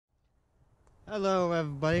Hello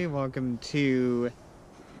everybody, welcome to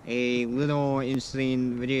a little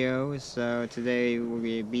interesting video. So today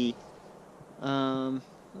we're gonna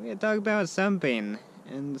talk about something,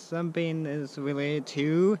 and something is related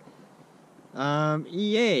to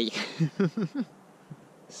EA.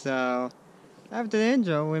 So after the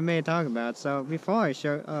intro we may talk about. So before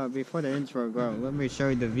the intro go, let me show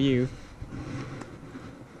you the view.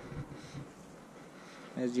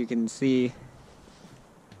 As you can see,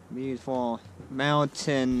 beautiful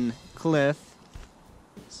mountain cliff.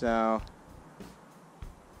 So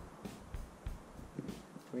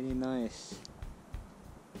pretty nice.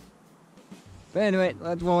 But anyway,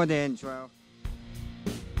 let's roll the intro.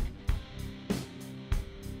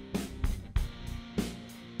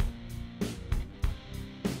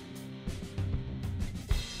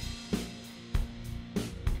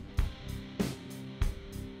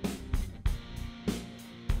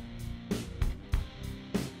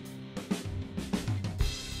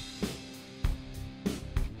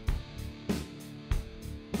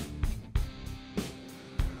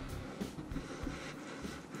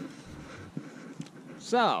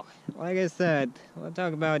 So, like I said, we'll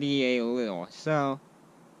talk about EA a little. So,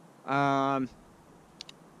 I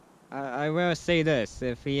will say this: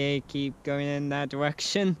 if EA keep going in that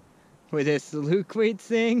direction with this loot crate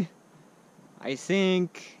thing, I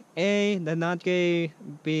think A, they're not gonna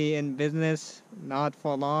be in business not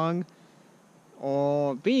for long,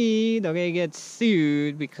 or B, they're gonna get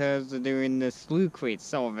sued because they're doing this loot crate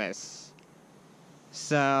service.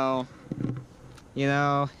 So, you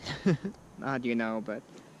know. Not but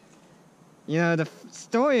the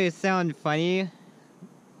stories sound funny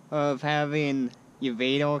of having your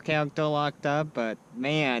Vader character locked up, but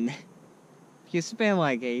man, if you spend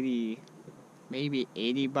like maybe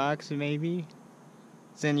 $80 maybe,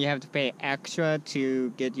 then you have to pay extra to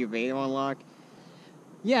get your Vader unlocked.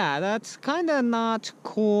 Yeah, that's kinda not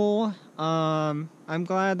cool. I'm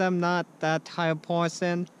glad I'm not that type of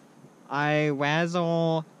person. I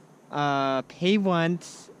rather pay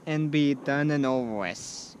once and be done and over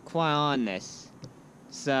with, quite honest.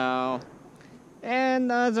 So, and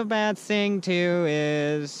the other bad thing too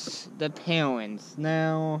is the parents.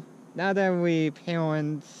 Now, not every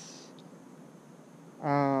parents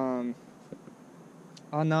are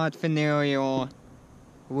not familiar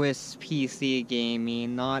with PC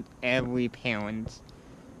gaming. Not every parent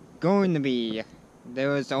going to be.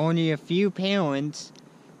 There's only a few parents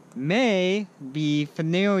may be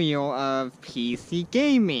familiar of PC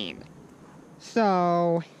gaming.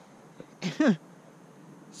 So,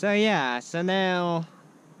 so now,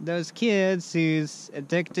 those kids who's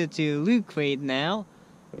addicted to Loot Crate now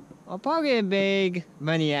are probably big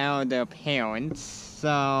money out of their parents,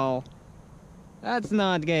 so that's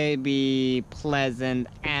not gonna be pleasant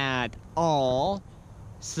at all.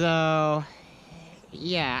 So,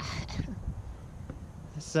 yeah.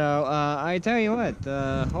 So, I tell you what,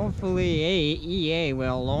 hopefully EA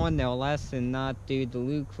will learn their lesson not do the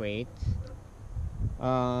loot crate.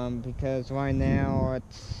 Because right now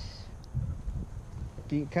it's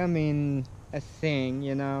becoming a thing,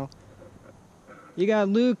 you know. You got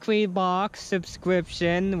loot crate box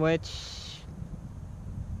subscription, which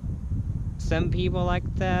some people like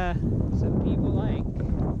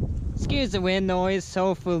Excuse the wind noise,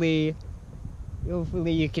 hopefully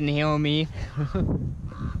you can hear me.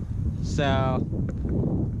 So,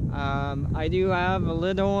 I do have a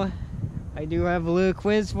little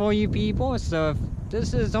quiz for you people. So if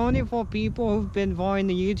this is only for people who've been following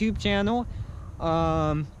the YouTube channel,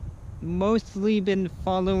 mostly been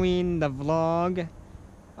following the vlog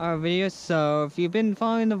videos. So if you've been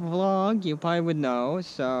following the vlog, you probably would know.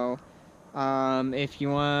 So, if you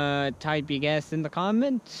wanna type your guess in the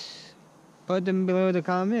comments, put them below the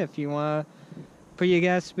comment. If you wanna put your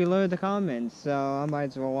guess below the comments, so I might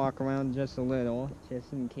as well walk around just a little,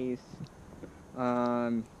 just in case,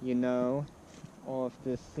 you know, or if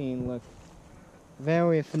this scene looks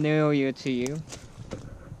very familiar to you.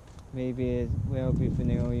 Maybe it will be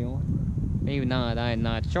familiar, maybe not, I'm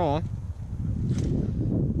not sure,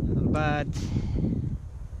 but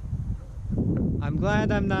I'm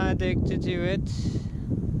glad I'm not addicted to it.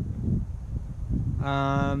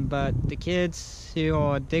 But the kids who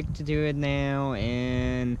are addicted to it now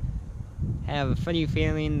and have a funny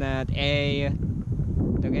feeling that A,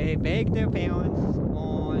 they're gonna beg their parents,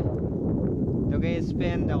 or they're gonna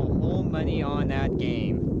spend their whole money on that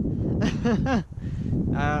game.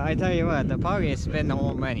 I tell you what, they're probably gonna spend the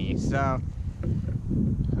whole money, so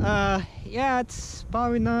yeah, it's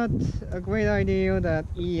probably not a great idea that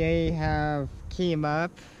EA have came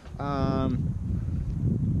up.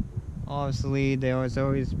 Obviously there has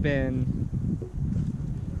always been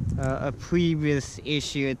a previous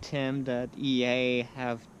issue attempt that EA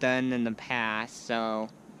have done in the past, so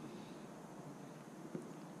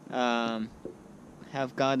have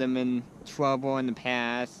got them in trouble in the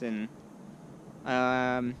past, and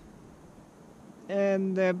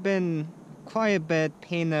there've been quite a bit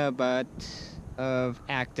pain in the butt of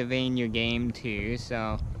activating your game too,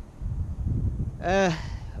 so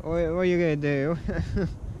what are you gonna do?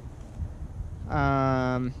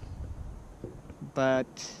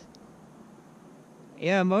 But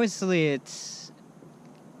yeah, mostly it's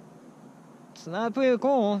not pretty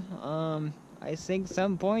cool. I think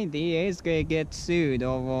some point EA is gonna get sued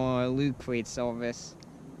over loot crate service.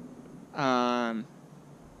 I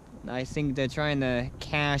think they're trying to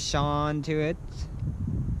cash on to it.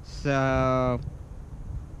 So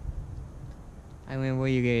I mean, what are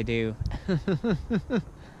you gonna do?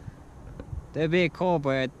 They're big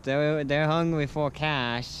corporate, they're hungry for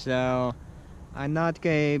cash, so I'm not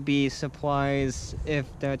gonna be surprised if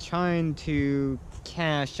they're trying to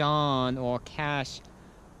cash on or cash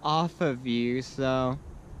off of you, so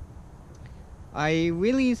I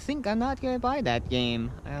really think I'm not gonna buy that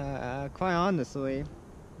game, quite honestly.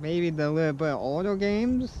 Maybe the little bit older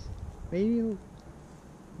games, maybe,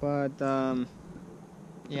 but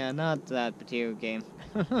yeah, not that particular game.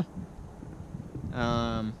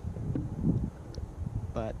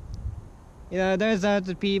 But you know, there's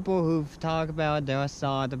other people who've talked about their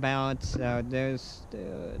thought about. So there's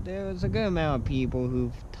a good amount of people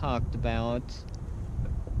who've talked about,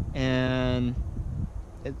 and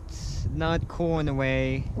it's not cool in a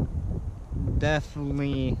way.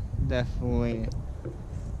 Definitely,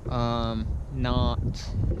 not.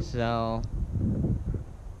 So,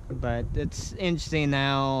 but it's interesting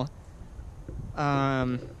now.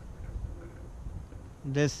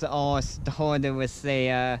 This all started with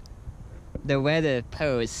the Reddit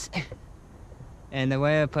post, and the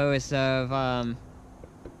Reddit post of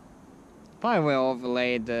probably will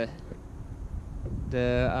overlay the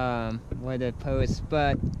Reddit post,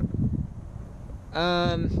 but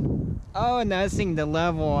another thing to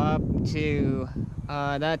level up to,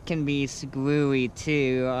 that can be screwy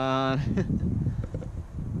too. I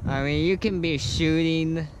mean, you can be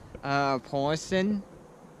shooting a person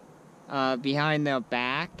behind their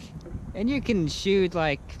back, and you can shoot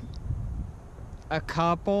like a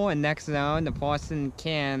couple, and next zone the person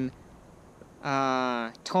can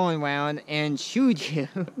turn around and shoot you.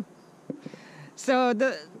 So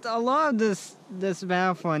a lot of this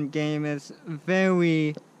Battlefront game is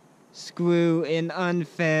very screw and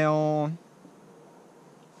unfair,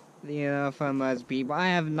 you know, from most people. I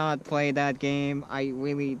have not played that game. I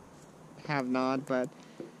really have not, but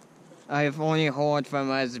I've only heard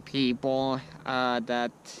from other people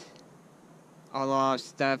that a lot of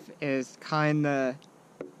stuff is kinda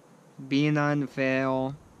being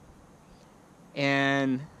unfair,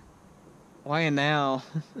 and right now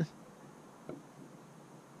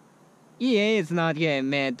EA is not gonna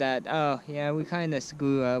admit that, oh yeah, we kinda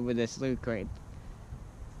screw up with this loot crate.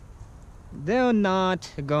 They're not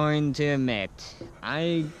going to admit.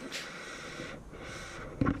 I'm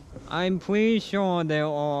pretty sure they're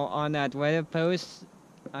all on that Reddit post.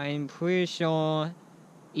 I'm pretty sure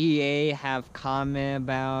EA have comment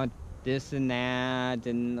about this and that,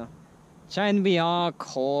 and trying to be all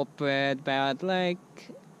corporate about, like,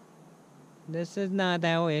 this is not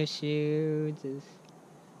our issue,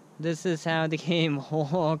 this is how the game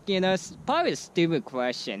works. You know, it's probably a stupid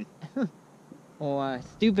question. Or a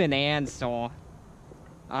stupid answer.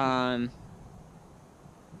 But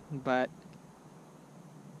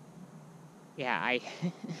yeah,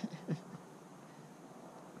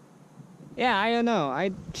 yeah, I don't know.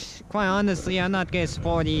 Quite honestly, I'm not gonna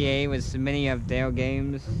support EA with many of their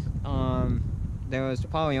games. There was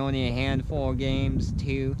probably only a handful of games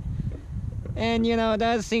too. And you know, the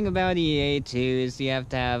other thing about EA too is you have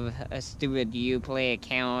to have a stupid Uplay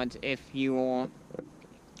account if you're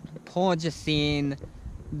purchasing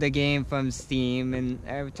the game from Steam. And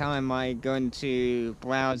every time I go to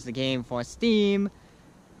browse the game for Steam,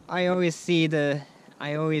 I always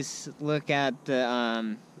look at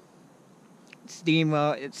the Steam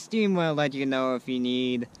will let you know if you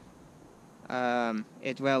need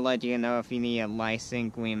it will let you know if you need a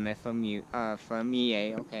license agreement from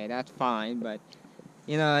EA. Okay, that's fine, but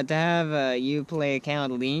you know, to have a Uplay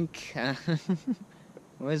account link,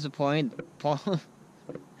 what's the point?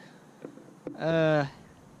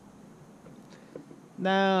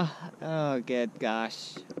 No, oh good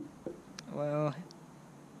gosh. Well,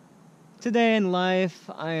 today in life,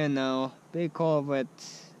 I don't know, big corporate,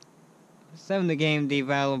 some of the game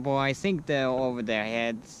developer, I think they're over their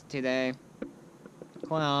heads today,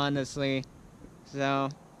 quite honestly. So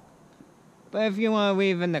But if you want to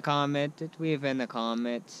leave in the comment, leave in the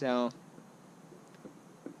comment. So,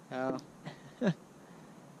 if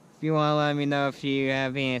you want to let me know if you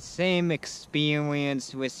have any same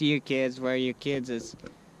experience with your kids, where your kids is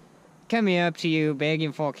coming up to you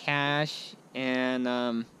begging for cash,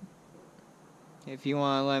 and if you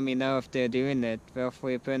want to let me know if they're doing it, feel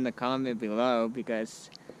free to put in the comment below, because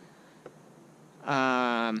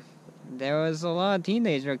there was a lot of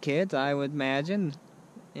teenager kids, I would imagine,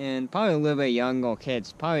 and probably a little bit younger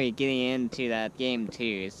kids probably getting into that game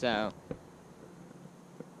too, so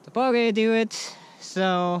they're probably gonna do it,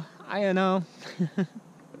 so I don't know.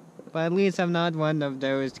 But at least I'm not one of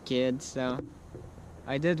those kids, so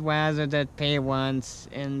I did rather that pay once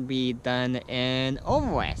and be done and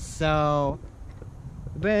over with, so.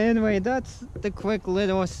 But anyway, that's the quick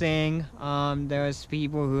little thing. There's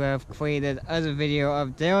people who have created other video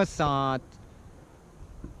of their thought,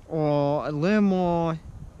 or a little more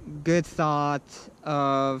good thought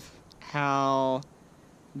of how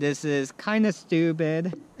this is kind of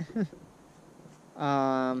stupid.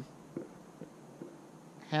 How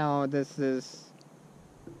this is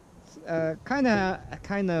kind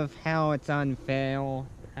of how it's unfair,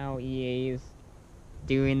 how EA is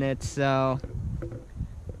doing it. So,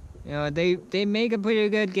 you know, they make a pretty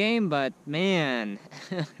good game, but man,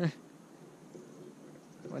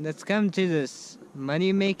 when it's come to this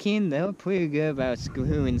money making, they're pretty good about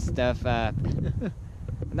screwing stuff up.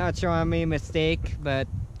 Not sure I made a mistake, but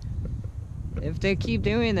if they keep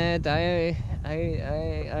doing it, I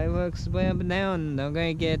will explain up and down. They're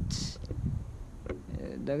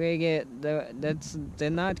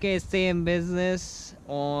not gonna stay in business,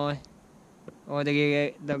 or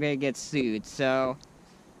they're gonna get sued. So,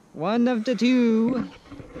 one of the two.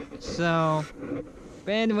 So,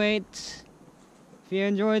 but anyway, if you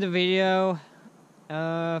enjoyed the video,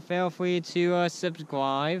 feel free to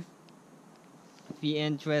subscribe if you're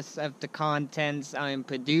interested of the contents I'm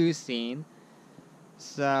producing.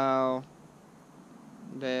 So,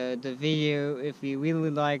 the video, if you really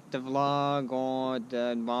like the vlog or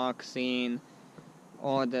the unboxing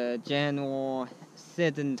or the general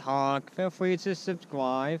sit and talk, feel free to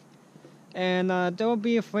subscribe. And don't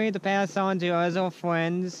be afraid to pass on to other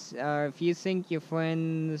friends. If you think your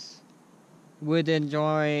friends would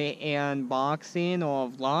enjoy an unboxing or a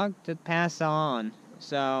vlog, just pass on.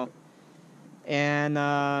 So, and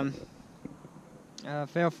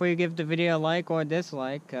feel free to give the video a like or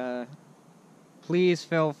dislike. Please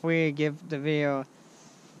feel free to give the video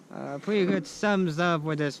a pretty good thumbs up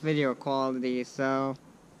with this video quality. So,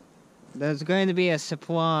 there's going to be a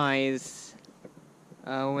surprise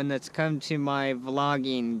when it's come to my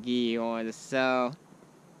vlogging gear. So,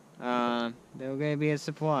 there's gonna be a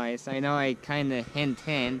surprise. I know I kinda hint,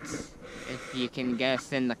 if you can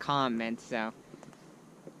guess in the comments, so.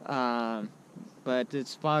 But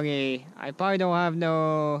it's probably, I probably don't have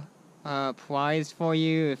no, prize for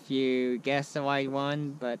you if you guess the right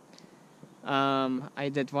one, but, I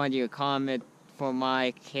did want you to comment for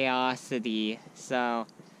my curiosity, so.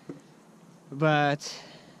 But,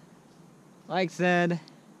 like I said,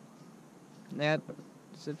 yep,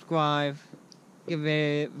 subscribe, give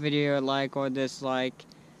a video a like or dislike,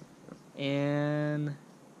 and,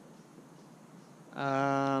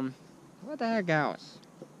 what the heck else?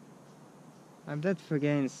 I'm just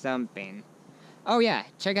forgetting something. Oh yeah,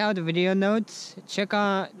 check out the video notes, click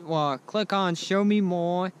on show me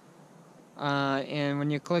more, and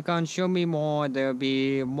when you click on show me more, there'll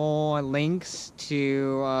be more links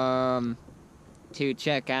to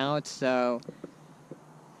check out, so,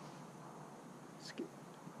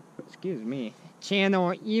 excuse me, channel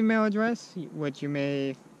or email address, which you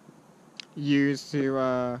may use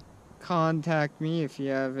to, contact me if you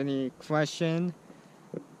have any question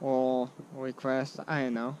or request. I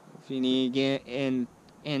don't know, if you need to get in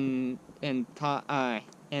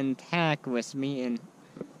tag with me, and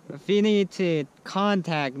if you need to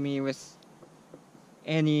contact me with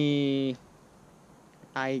any,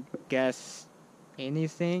 I guess,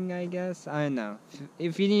 anything, I guess? I don't know.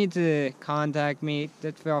 If you need to contact me,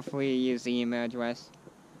 just feel free to use the email address.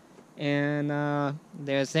 And,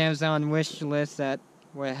 there's Amazon wish list that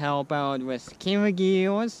will help out with camera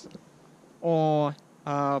gears, or,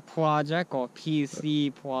 project, or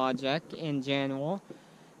PC project in general.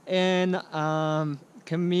 And,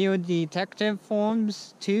 community detective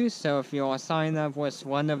forums, too. So if you're signed up with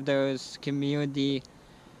one of those community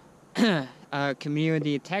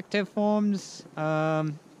detective forums,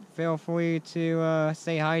 feel free to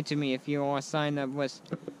say hi to me if you are signed up with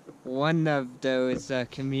one of those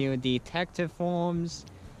community detective forums.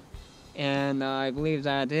 And I believe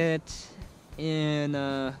that's it. And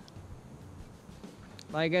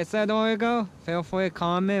like I said a while ago, feel free to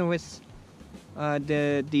comment with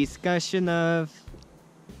the discussion of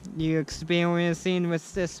you experiencing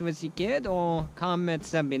with this with your kid, or comment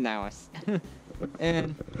something else.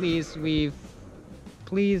 And please leave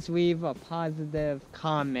a positive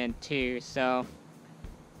comment too. So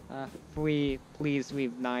please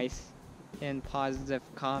leave nice and positive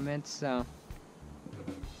comments. So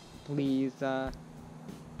please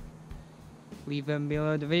leave them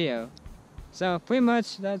below the video. So pretty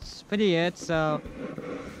much that's pretty it. So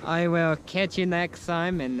I will catch you next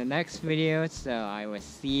time in the next video. So I will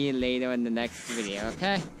see you later in the next video.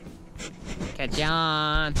 Okay? Catch you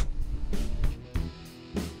on.